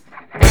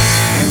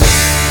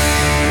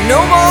no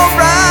more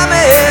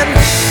rhyming,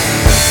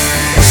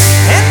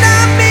 and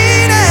I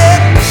mean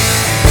it.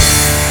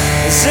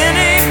 Does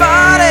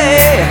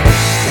anybody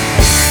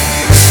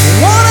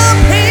want a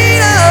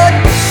peanut?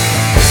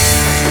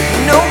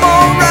 No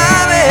more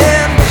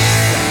rhyming,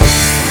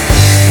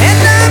 and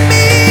I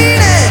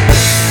mean it.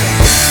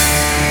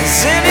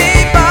 Does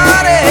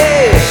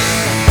anybody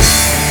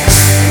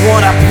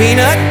want a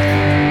peanut?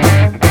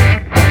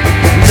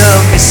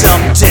 Love me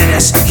some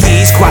Dennis,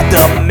 he's quite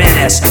the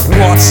menace.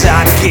 Once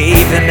I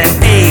gave him an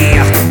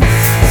A,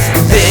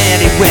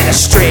 then he went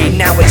astray.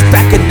 Now he's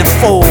back in the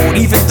fold,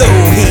 even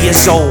though he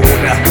is old.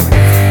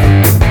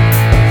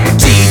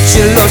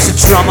 Teacher loves a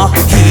drummer,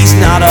 he's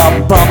not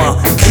a bummer,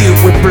 cute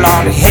with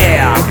blonde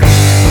hair.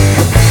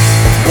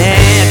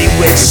 And he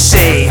would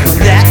say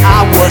that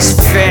I was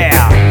fair.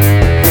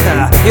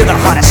 You're the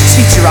hottest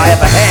teacher I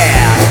ever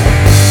had,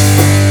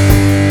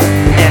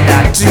 and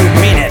I do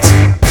mean it.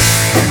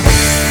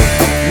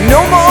 No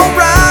more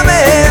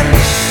rhyming,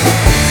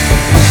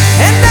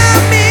 and I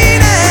mean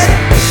it.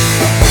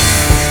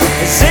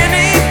 Does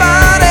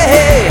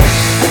anybody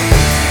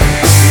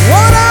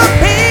want a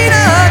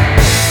peanut?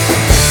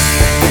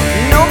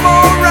 No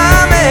more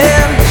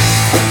rhyming,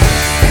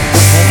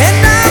 and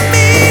I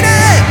mean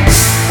it.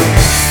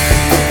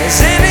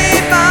 Does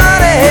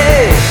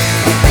anybody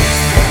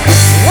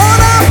want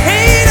a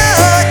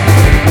peanut?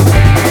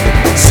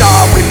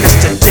 Sorry,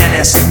 Mr.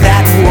 Dennis,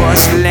 that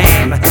was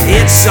lame.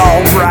 It's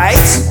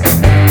alright.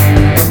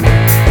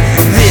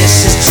 This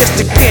is just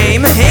a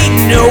game,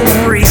 ain't no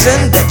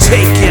reason to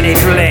take any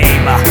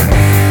blame.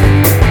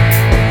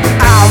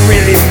 I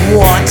really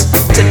want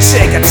to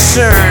take a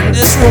turn,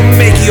 this will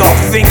make your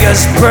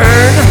fingers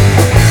burn.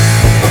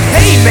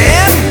 Hey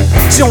man,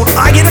 don't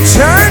I get a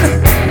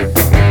turn?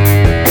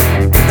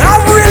 I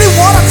really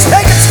want to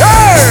take a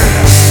turn.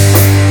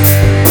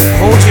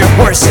 Hold your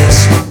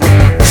horses.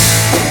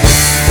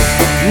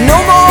 No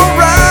more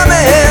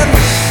rhyming,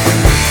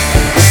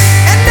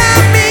 and I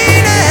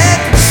mean it.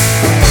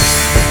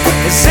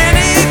 Does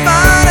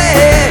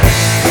anybody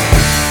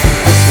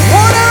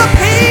want a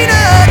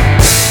peanut?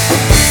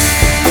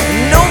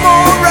 No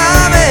more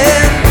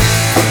rhyming,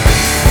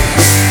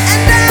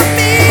 and I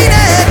mean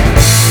it.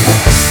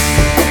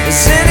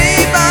 Does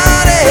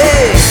anybody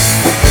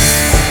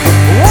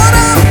want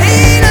a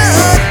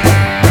peanut?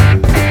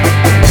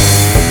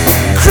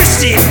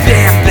 Christy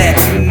Bambet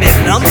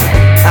Midnum,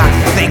 I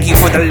thank you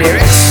for the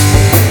lyrics.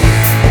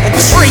 And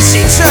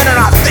Tracy Turner,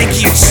 I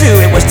thank you too.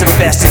 It was the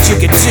best that you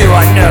could do,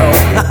 I know.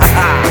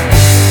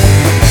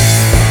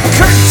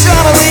 Kurt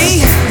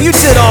Donnelly, you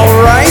did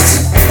alright.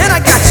 And I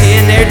got you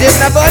in there,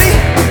 didn't I, buddy?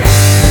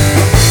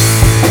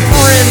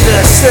 Brenda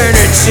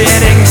Turner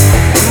Jennings,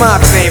 my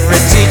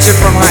favorite teacher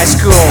from high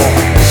school.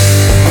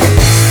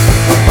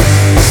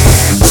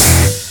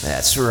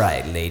 That's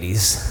right,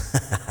 ladies.